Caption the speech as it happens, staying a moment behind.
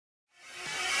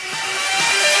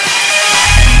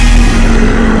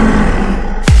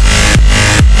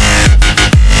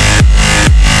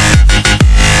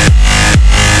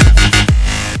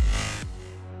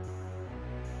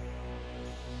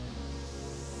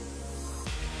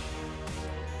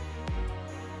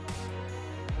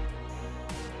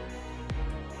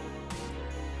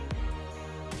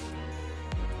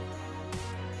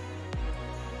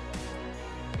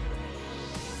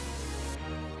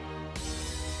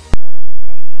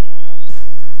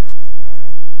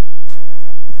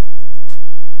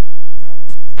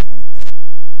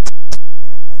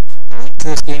to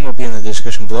this game will be in the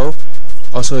description below.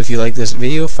 Also, if you like this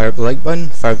video, fire up the like button,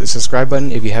 fire up the subscribe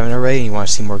button if you haven't already and you want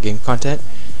to see more game content.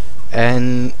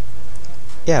 And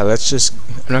yeah, I'm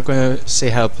not going to say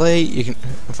how to play. You can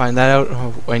find that out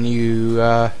when you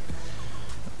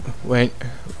when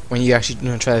you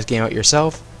actually try this game out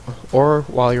yourself, or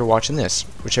while you're watching this,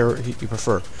 whichever you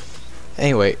prefer.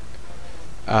 Anyway,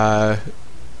 as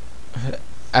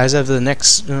of the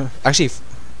next the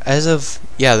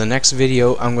next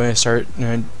video, I'm going to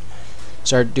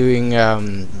start doing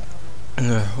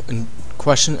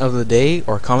question of the day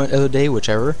or comment of the day,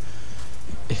 whichever.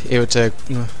 If it's a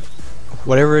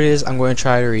whatever it is, I'm going to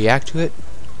try to react to it.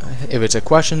 If it's a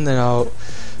question, then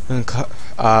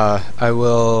I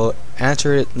will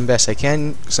answer it the best I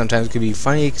can. Sometimes it could be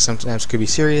funny, sometimes it could be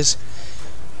serious.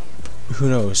 Who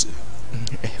knows?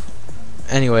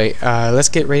 Anyway, let's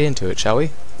get right into it, shall we?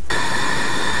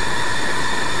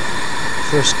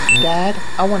 First, Dad,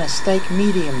 I want a steak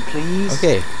medium, please.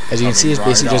 Okay, as you can see, it's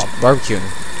basically just barbecuing.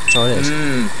 That's all it is.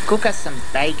 Cook us some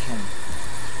bacon.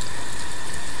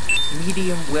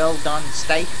 Medium well done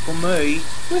steak for me.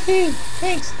 Woohoo!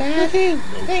 Thanks, Dad. Woohoo!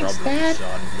 No Thanks, problem, Dad.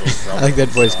 Son. No problem, I like that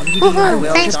voice. son. Medium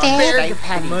well Thanks, done Dad. steak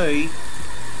for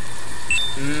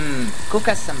me. Cook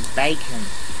us some bacon.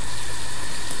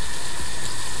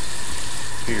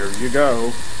 Here you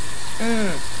go.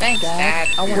 Thanks, Dad.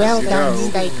 I want Well a done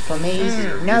steak for me.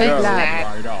 Here No you go. blood.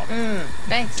 Right up.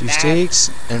 Thanks, 2 Dad. steaks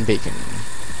and bacon.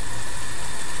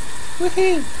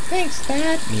 Woohoo! Thanks,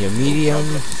 Dad. Need a medium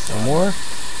or more.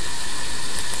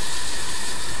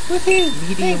 Woohoo!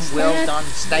 Medium well done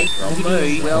steak for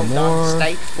me. Well done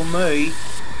steak for me.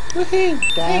 Woohoo!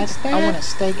 Dad, I want a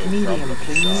steak medium,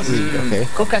 please. 3, okay.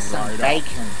 Cook us some Right up.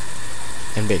 bacon.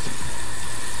 And bacon.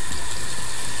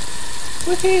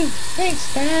 Woohoo!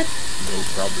 Thanks, Dad. No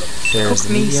problem. There's Cook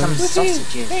the me medium. some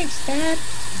sausages. Thanks, Dad.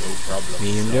 No problem.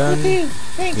 Medium son. done.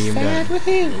 Thanks, Medium Dad. done.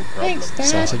 Woohoo! No problem. Thanks, Dad.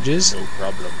 Sausages. No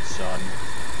problem, son.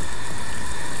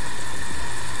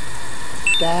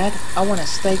 Dad, I want a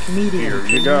steak medium. Here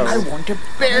you please. go. I want a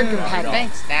burger Right patty. up.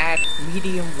 Thanks, Dad.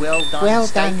 Medium well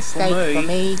done steak for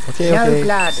me. Okay, No okay.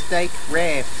 blood. Steak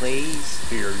rare, please.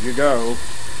 Here you go.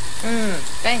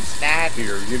 Thanks, Dad.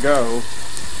 Here you go.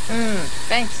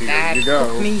 Thanks, Here Dad. you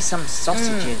go. Cook me some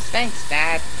sausages. Thanks,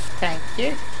 Dad. Thank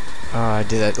you. I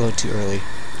did that a little too early.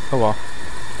 Oh well.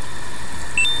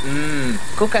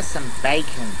 Cook us some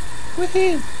bacon.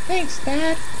 Woohoo! Thanks,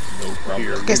 Dad. No problem.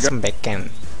 Here you Get go. some bacon.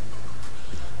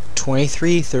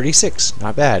 23:36.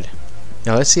 Not bad.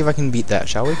 Now let's see if I can beat that,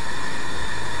 shall we?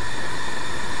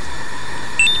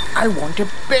 I want a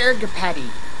burger patty.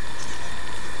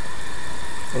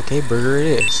 Okay, burger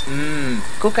it is.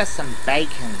 Cook us some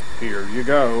bacon. Here you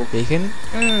go. Bacon.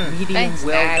 Medium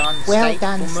well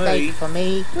done steak for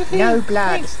me. No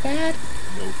blood. Thanks, Dad.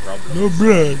 No problem. No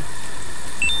bread.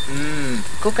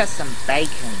 Cook us some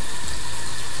bacon.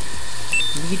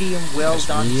 Medium well Just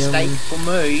done medium. steak for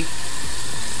me.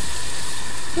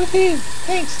 Woohoo!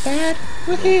 Thanks, Dad.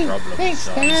 Woohoo! No problem, Thanks,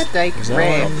 son. Dad. Steak Is that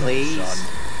rare, one? please. Son.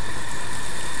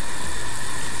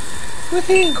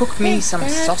 Woohoo! Cook me Thanks, some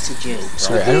Dad. sausages.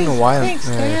 Sorry, I don't know why Thanks,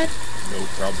 Dad. No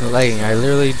problem. lagging. I son.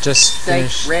 literally just Steak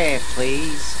finished. rare,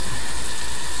 please.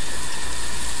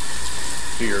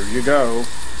 Here you go.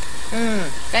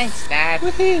 Thanks, Dad.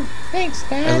 Woohoo! Thanks, I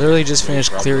Dad. literally just finished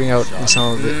problem, clearing out son.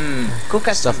 some of the Cook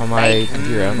us stuff some on my bacon.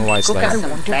 computer. I don't know why it's Cook us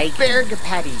lagging. some burger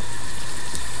patty.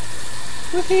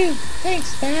 Woohoo!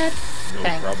 Thanks, Dad. No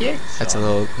Thank problem, you. That's a son.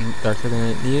 little darker than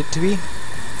it needed to be.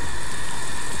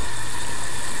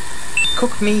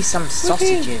 Cook me some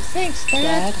sausages. Thanks,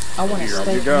 Dad. I want a Here you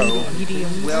steak go.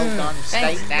 medium well done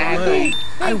steak for me.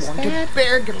 I Thanks, want a Dad.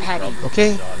 burger No patty. problem,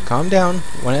 Okay, son. calm down.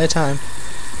 One at a time.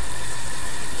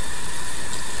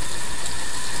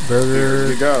 Here you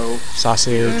Burger, go. Here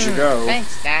sausage. you go.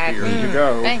 Thanks, Dad. Here you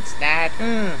go. Thanks, Dad.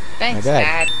 Thanks,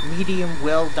 bad. Dad. Medium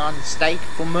well done steak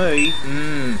for me.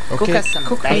 Cook Okay, us some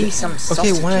some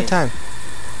sausages. Okay, one at a time.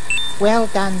 Well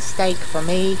done steak for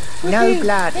me. No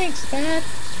blood. Thanks, Dad.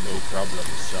 No problem,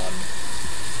 son.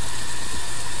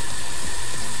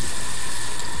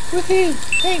 Woohoo!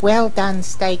 Thanks. Well done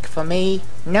steak for me.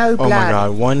 No Oh blood. my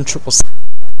god, one triple.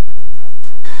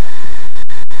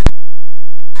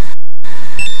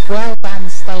 Well done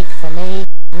steak for me.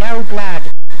 No blood.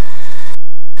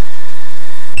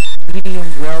 Medium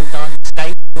well done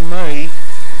steak for me.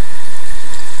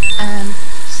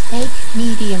 Steak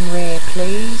medium rare,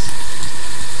 please.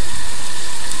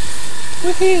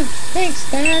 Woohoo!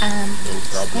 Thanks, Dad. No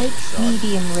problem, Steak son.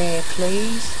 medium rare,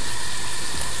 please.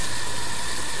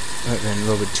 Then a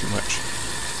little bit too much.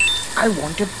 I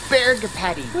want a burger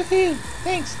patty. Woohoo!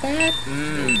 Thanks, Dad.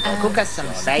 Cook us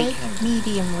some Steak, bacon.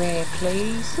 medium rare,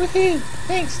 please. Woohoo!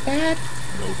 Thanks, Dad.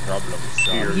 No problem,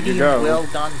 son. Here you Medium go. well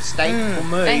done steak for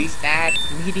me. Thanks, Dad.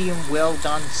 Medium well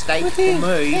done steak Woohoo! for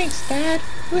me. Thanks, Dad.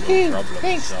 Woohoo! problem,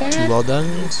 Thanks, son. Two Dad. well done,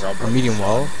 No problem, or medium son.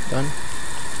 well done.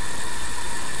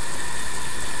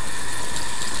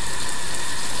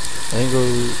 I think it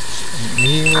goes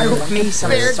medium I rare, want me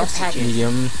some burger sausages.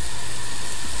 medium.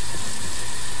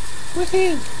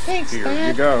 Woohoo! Thanks, Here Dad.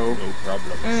 you go. No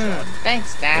problem, son.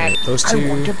 Thanks, Dad. Those I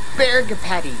want two. a burger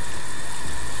patty.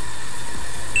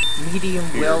 Medium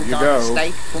Here well you done go.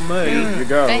 steak for me. Here you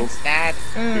go. Thanks, Dad.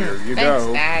 Here you Thanks,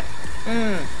 go. Dad.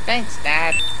 Thanks,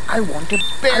 Dad. I want a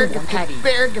burger patty.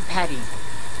 Burger patty.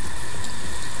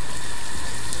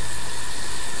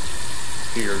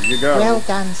 Here you go. Well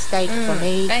done steak for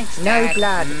me. Thanks, No Dad.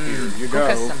 blood. Here you Cook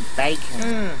us go. some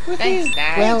bacon. Thanks,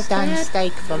 Dad. Well done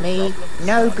steak for No me. problem,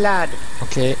 No son. blood.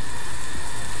 Okay.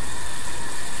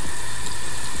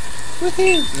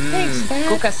 Woohoo! Thanks, Dad.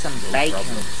 Cook us some No bacon.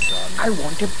 problem, son. I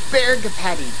want a burger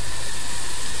patty.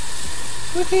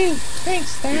 Woohoo!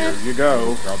 Thanks, Here Dad. you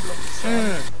go. No problem,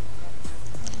 son.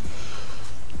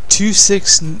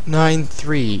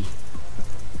 2693.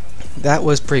 That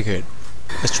was pretty good.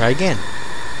 Let's try again.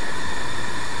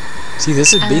 See,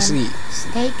 this is basically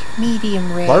Steak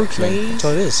medium rare, barbecuing. please. That's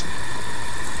all it is.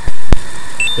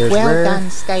 There's Well rare, done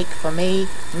steak for me.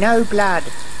 No blood.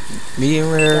 medium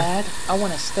rare, Dad, I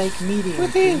want a steak medium,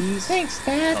 Woohoo! please. Thanks,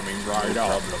 Dad. Coming right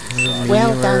up. medium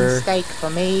Well rare, done steak for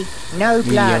me. No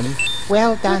blood. medium,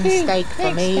 Well done Woohoo! steak for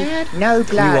Thanks, me. Dad. No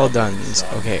 3 well blood. dones.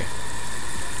 Okay.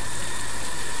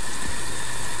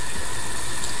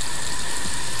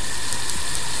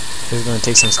 This is going to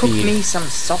take some Cook speed. me some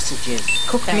sausages.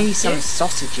 Cook Thank me some you.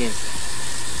 sausages.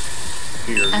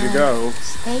 Here you go.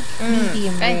 Steak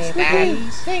medium thanks, rare, Dad.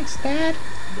 please. Thanks, Dad.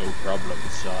 No problem,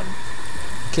 son.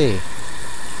 Okay.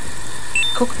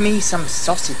 Cook me some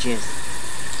sausages.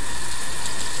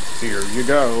 Here you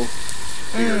go.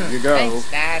 Here you go. Thanks,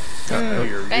 Dad. Here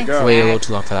you thanks, go. Wait a little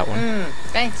too long for that one.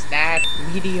 Thanks, Dad.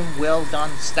 Medium well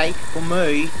done steak for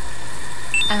me.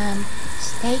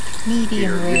 Steak medium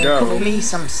Here you rare, go. Cook me please.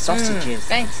 some sausages.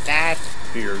 Thanks, Dad.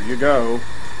 Here you go.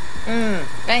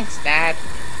 Thanks, Dad.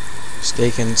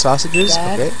 Steak and sausages.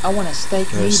 Dad, Okay. I want a steak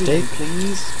Another medium, steak.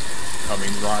 please.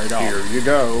 Coming right up. Here you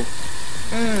go.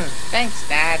 Thanks,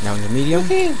 Dad. Now in the medium.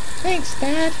 Thanks,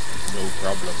 Dad. No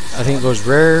problem, son. I think it goes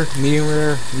rare,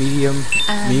 medium,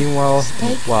 medium well,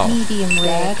 Steak wow. medium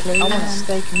rare, Dad, please. I want a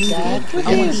steak medium. Dad, I want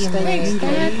a medium steak rare, medium.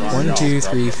 Dad. 1, 2,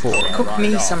 3, 4. Cook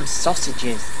me some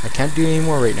sausages. I can't do any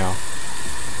more right now.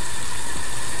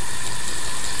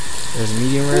 There's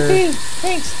medium rare,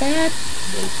 Thanks, Dad.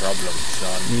 No problem,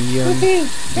 son. medium,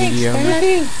 Thanks, medium. Dad.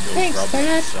 No Thanks, problem,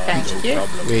 Dad. son. Thank no you.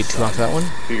 problem, Wait, too long for that one?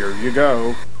 Here you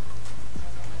go.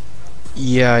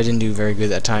 Yeah, I didn't do very good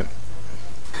that time.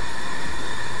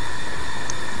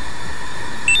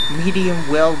 Medium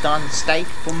well done steak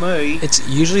for me. It's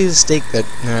usually the steak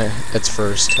that's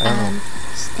first. I don't know.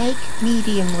 Steak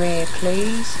medium rare,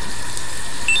 please.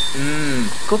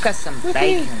 Cook us some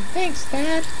bacon. Thanks,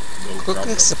 Dad. No Cook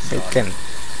problem, us some son. bacon.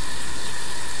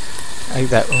 I like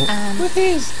that.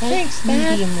 Oh, Steak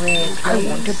medium rare, I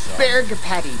want a Son. burger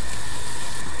patty.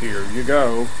 Here you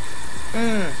go.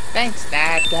 Thanks,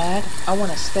 Dad. Dad, I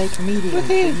want a steak medium,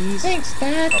 please. Thanks,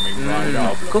 Dad. Coming right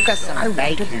up. Cook us son. some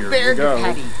bacon. Here you Burger go.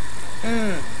 patty.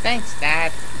 Thanks,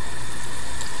 Dad.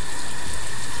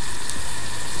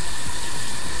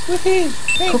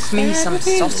 Cook me some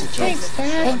sausages. Thanks,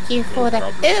 Dad. Thank you for the.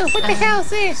 problem. Ew, what the hell is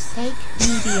this? Steak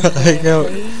medium I rare, know.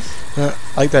 please. I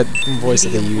like that voice that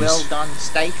they Medium use. well done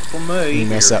steak for You me.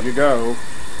 mess Here up. you go.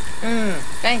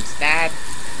 Thanks, Dad.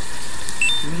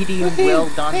 Medium well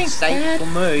done Thanks, steak Dad. for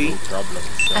me. No problem,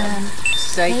 son.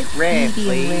 Steak rare,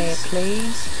 medium rare, please.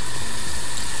 please.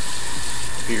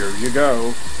 Here you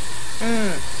go.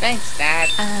 Thanks, Dad.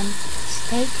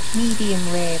 Steak medium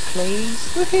rare, please.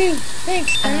 Woohoo!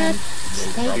 Thanks, Dad.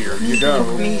 Steak Here you medium go.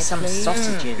 Cook me rare, some please.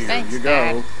 sausages. Here Thanks, you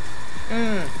Dad. go.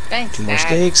 Thanks, 2 more Dad.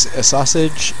 steaks, a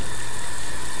sausage.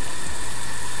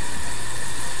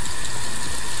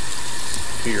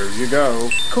 Here you go.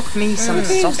 Cook me some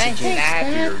Woohoo, sausages. thanks,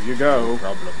 Dad. Here you go. No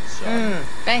problem, son.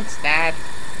 Thanks, Dad.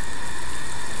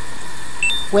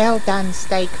 Well done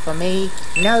steak for me.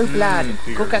 No blood.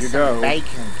 Here Cook us you some go.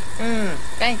 bacon.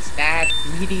 Thanks, Dad.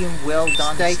 Medium well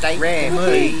done steak, rare, Woohoo,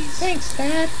 please. Thanks,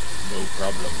 Dad. No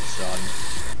problem, son.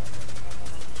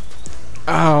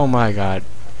 Oh my god.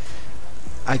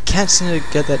 I can't seem to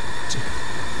get that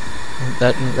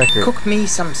record. Cook me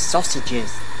some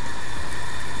sausages.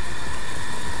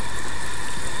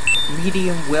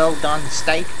 Medium well done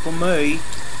steak for me.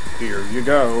 Here you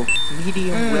go.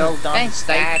 Medium well done thanks,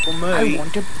 steak Dad. for me. I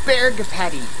want a burger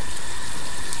patty.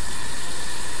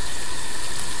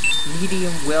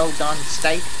 Medium well done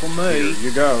steak for Here me.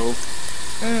 you go.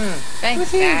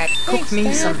 Thanks, Dad. Cook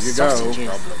me some Here you go. sausages.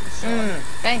 Problem, son.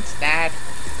 Thanks, Dad.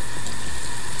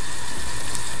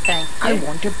 Thank you. I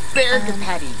want a burger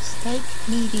patty. Steak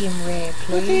medium rare,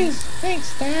 please.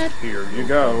 Thanks, Dad. Here you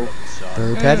go. Son.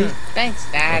 Burger patty.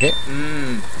 Thanks, Dad.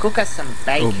 Okay. Cook us some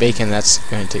bacon. Oh, bacon. That's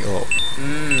going to take a little.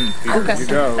 Cook us you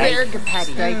some go. burger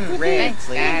patty. Steak rare, Thanks,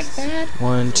 please. Dad.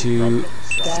 1, 2,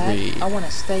 Dad, 3. I want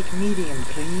a steak medium,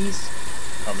 please.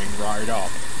 Coming right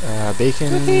up. Bacon.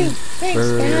 Thanks,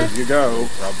 Burger. Here Dad. you go.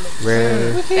 Problem.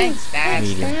 Rare. Thanks, Dad.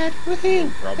 Medium. No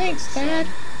problem, Thanks, Dad.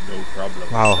 son. No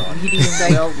problem. Wow. Son. Medium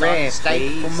well rare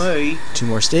steak for me. 2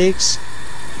 more steaks.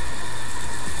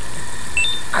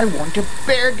 I want a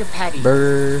burger patty.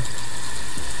 Burger.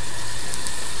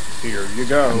 Here you I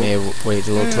go. may have waited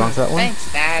a little too long for that one.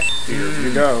 Thanks, Dad. Here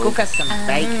you go. Cook us some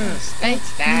bacon.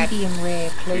 Thanks, Dad. Medium rare,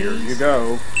 please. Here you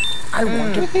go. I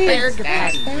want a burger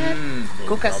Dad. patty. No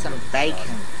Cook us some problem, bacon.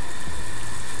 son.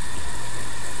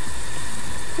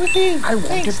 I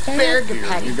want a burger Here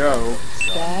patty. you go.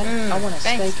 Dad, I want a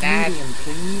Thanks, steak Dad. medium,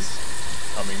 please.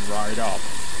 Coming right up.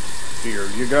 Here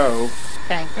you go.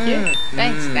 Thank you.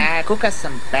 Thanks, Dad. Cook us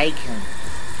some bacon.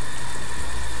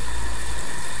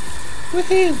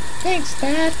 Thanks,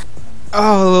 Dad.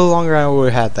 Oh, a little longer I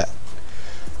would have had that.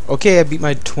 Okay, I beat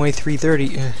my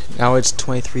 23:30. Now it's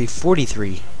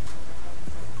 23:43.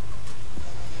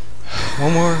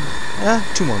 One more.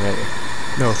 2 more maybe.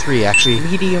 No, 3 actually.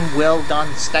 Medium well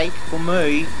done steak for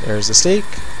me. There's the steak.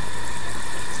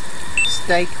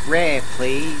 Steak rare,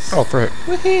 please. Oh, perfect.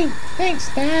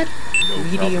 Thanks, Dad. No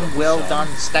Medium problem, well son.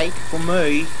 done steak for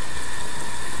me.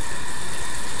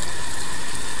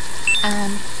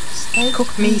 Steak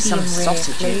Cook me some medium rare,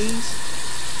 sausages.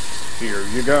 please. Here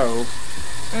you go.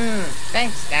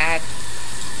 Thanks, Dad.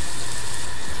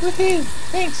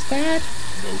 Thanks, Dad.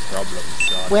 No problem,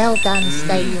 son. Well done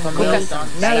steak for Cook us me. some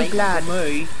No steak blood. for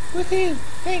me.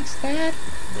 Thanks, Dad.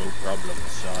 No problem,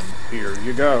 son. Here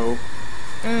you go.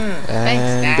 And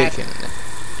Dad. bacon.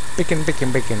 Bacon.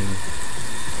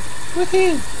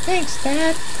 Thanks,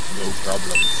 Dad. No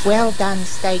problem, son. Well done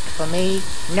steak for me.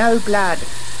 No blood.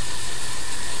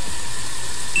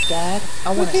 Dad,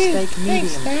 I want a steak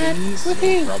medium, Dad. please. No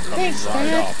problem, Thanks, right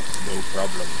Dad. up. No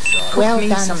problem, son. Cook Well me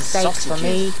done some steak for sausages.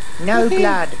 me. No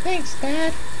blood. Thanks,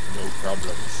 Dad. No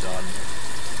problem, son.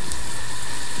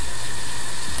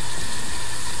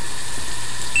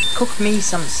 Cook me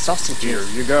some sausages. Here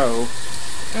you go.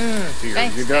 Here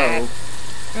Thanks, you go. Dad.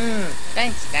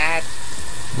 Thanks, Dad.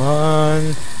 Come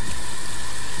on.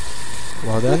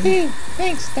 Well done.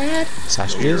 Thanks, Dad. No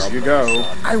Sausages. problem, you go.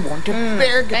 son. I want a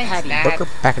burger Thanks, patty. Dad.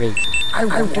 Burger patty. I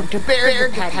want a burger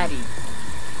patty.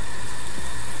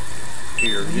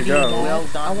 Here you Medium go. well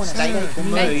done I want a steak steak for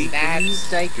medium, me. Thanks, Dad. Please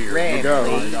steak Here rare, you go.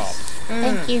 please. Right up.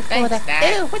 Thank you for Thanks, the.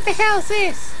 Dad. Ew, what the hell's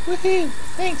this?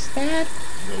 Thanks, Dad.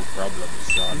 No problem,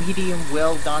 son. Medium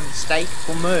well done steak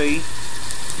for me.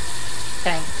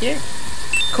 Thank you.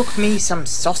 Cook me some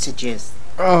sausages.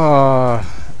 Oh,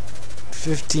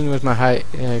 15 was my high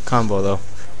combo though.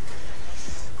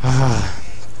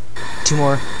 2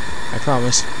 more, I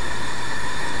promise.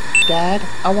 Dad,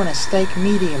 I want a steak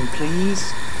medium,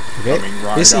 please. Okay. Coming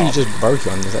right Basically, you up. just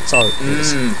barbecue on this. That's all it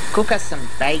is. Cook us some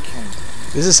bacon.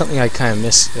 This is something I kind of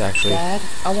miss actually. Dad,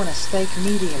 I want a steak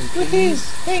medium, please.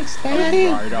 Thanks, Coming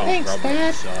Dad. right up. Thanks, Problem,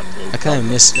 Dad. son. No I kind of problem,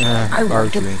 miss son. I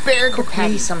want a barbecuing. burger Cook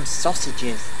patty. me some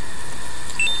sausages.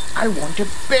 I want a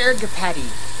burger patty.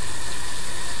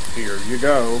 Here you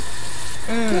go.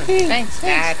 Thanks,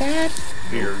 Dad.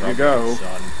 Here Mm. you go.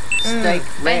 Steak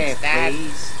Thanks, rare, Dad.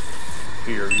 please.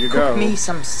 Here you Cook go. me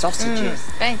some sausages.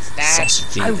 Thanks, Dad.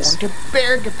 Sausages. I want a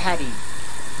burger patty.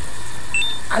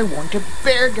 I want a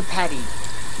burger patty.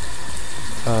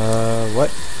 What?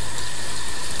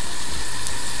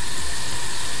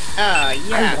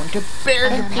 I want a burger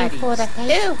Thank you patty. for the.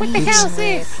 Ew, what the hell's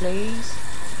this? Please.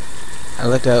 I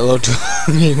let that load too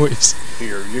long anyways.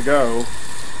 Here you go.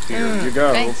 Here you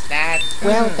go. Thanks, Dad.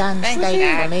 Well done Thanks, steak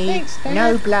Dad. for me. Thanks, Dad.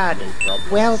 No blood. No problem,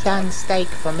 Well son. done steak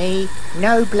for me.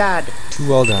 No blood. 2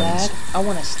 well done. Dad, I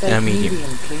want a steak And a medium.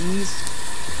 medium, please.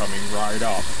 Coming right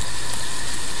up.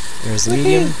 There's the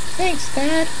medium. Thanks,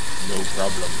 Dad. No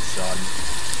problem, son.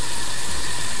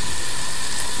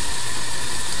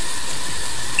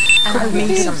 Cook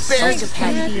me some burger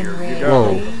patty. Here you rare,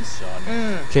 go. Whoa. Son.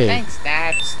 Okay. Thanks,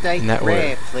 Dad. Steak In that rare,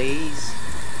 order. please.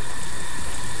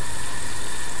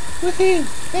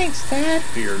 Thanks, Dad.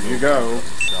 Here you go.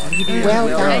 Son. Medium Well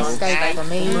well done done steak steak for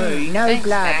me. No Thanks,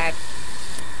 blood. Dad.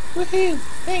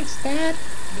 Thanks, Dad.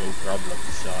 No problem,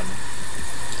 son.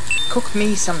 Cook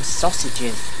me some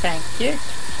sausages. Thank you.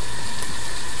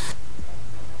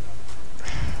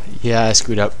 Yeah, I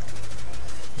screwed up.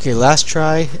 Okay, last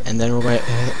try, and then we're going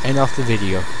to end off the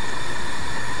video.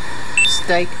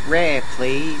 Steak rare,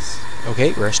 please.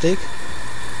 Okay, rare steak.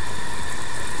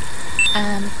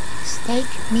 Steak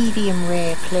medium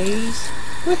rare, please.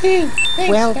 Woohoo! Thanks,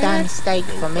 Well Dad. done steak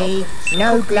No for me. problem.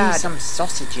 No Cook me blood. some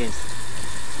sausages.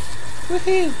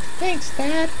 Woohoo! Thanks,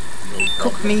 Dad. No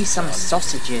Cook problem, me some son.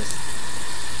 sausages.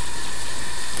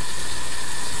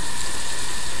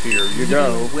 Here you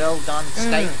go. Medium well done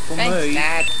steak for thanks, me.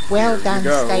 Dad. Well Here you done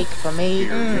go. steak for me.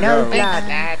 Here you No go. blood.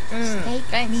 Thanks, Dad. Steak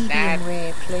Thanks, medium Dad.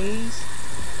 rare, please.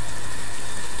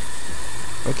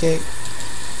 Okay.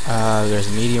 There's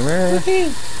a medium rare. Woohoo!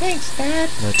 Thanks, Dad.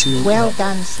 No, two. Well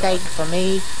done steak for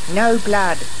me. No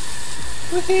blood.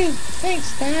 Woohoo!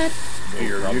 Thanks, Dad. No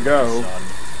Here you problem, go.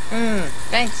 son.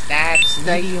 Thanks, Dad.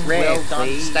 Steak Medium rare, well done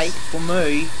please. steak for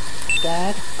me.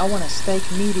 Dad, I want a steak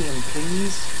medium,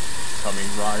 please. Coming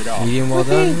right up. Medium well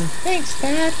Woohoo! done. Thanks,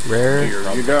 Dad. Rare. Here you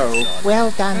problem, go. son.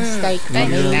 Well done steak for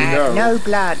thanks, me. Dad. No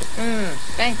blood.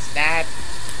 Thanks, Dad.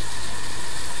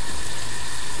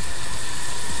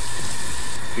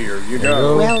 Here you There you go.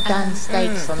 go. Well done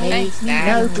steak for me. thanks, Dad.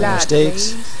 No More blood,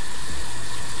 steaks. please.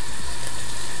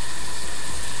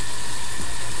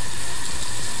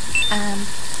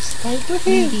 Steak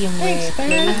medium rare,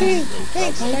 please. No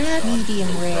Thanks, problem, Dad. son.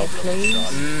 Medium No rare, problem, please.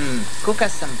 son. Cook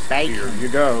us some Here bacon. you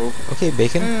go. Okay,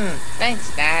 bacon.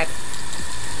 Thanks, Dad.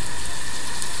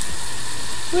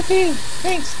 Woohoo!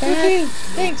 Thanks, Dad.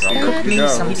 Thanks, problem. Dad. Cook me go.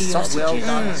 some Medium sausages. well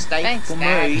done steak steak for for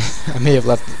me. I may have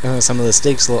left some of the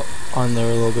steaks on there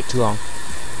a little bit too long.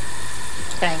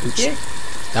 Thank Oops. you.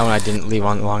 That one I didn't leave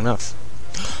on long enough.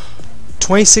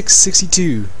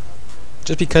 2662.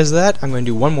 Just because of that, I'm going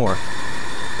to do one more.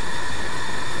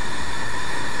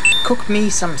 Cook me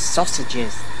some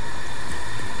sausages.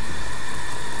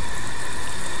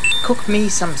 Cook me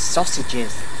some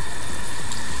sausages.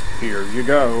 Here you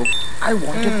go. I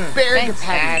want a burger thanks,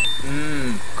 patty.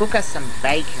 Cook us some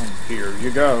bacon. Here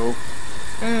you go.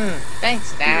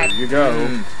 Thanks, Dad. Here you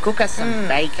go. Cook us some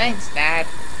bacon. Thanks, Dad.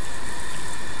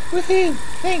 Woohoo!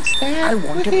 Thanks, Dad. I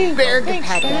want a Woohoo! burger Thanks,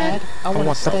 patty. Dad. I want a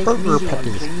want the steak burger medium,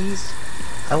 patty. please.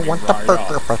 I want the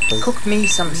burger patty. Cook me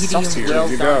some Medium sausage. well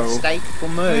Well done done steak for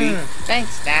me.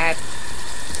 Thanks, Dad.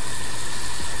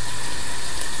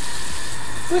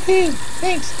 Woohoo!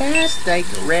 Thanks, Dad. Steak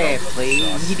No rare, problem, please.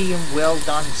 son. Medium well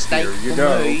done steak Here you for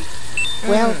go. me.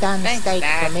 Well done thanks, steak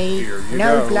Dad. for me. Here you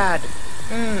No go. blood.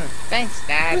 Thanks,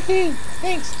 Dad. Woohoo!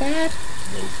 Thanks, Dad.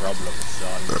 No problem,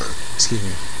 son. Excuse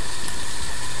me.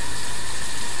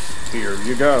 Here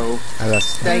you go. I left.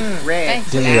 Steak rare.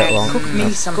 Thanks, Didn't do that Dad. long Cook me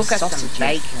enough. some Cook us some sausages.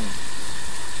 bacon.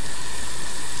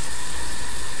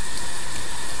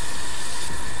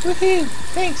 Woohoo!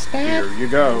 Thanks, Dad. Here you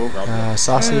go. Mm. No problem.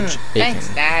 Sausage, bacon. Thanks,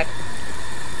 Dad.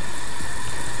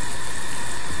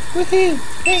 Woohoo!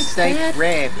 Thanks, Steak Dad.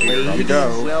 rare, Here please. you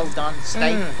go. Well done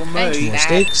steak for me. Two more Dad.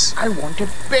 steaks. I want a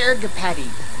burger patty.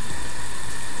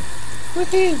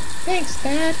 Woohoo! Thanks,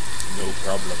 Dad. No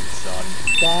problem, son.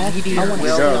 Dad, Medium I want a you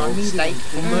well go. done medium, steak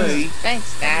for me.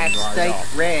 Thanks, Dad. Right Steak up.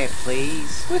 rare,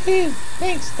 please. Woohoo!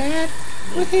 Thanks, Dad.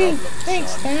 No Woohoo! problem,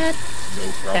 Thanks, son. Dad.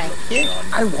 No problem, Thank you. son.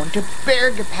 I want a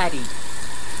burger patty.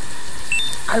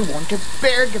 I want a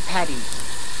burger patty.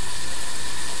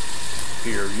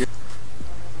 Here you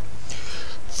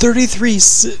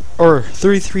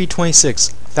 3326.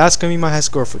 That's gonna be my high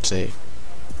score for today.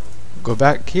 Go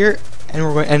back here, and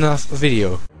we're going to end off the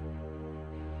video.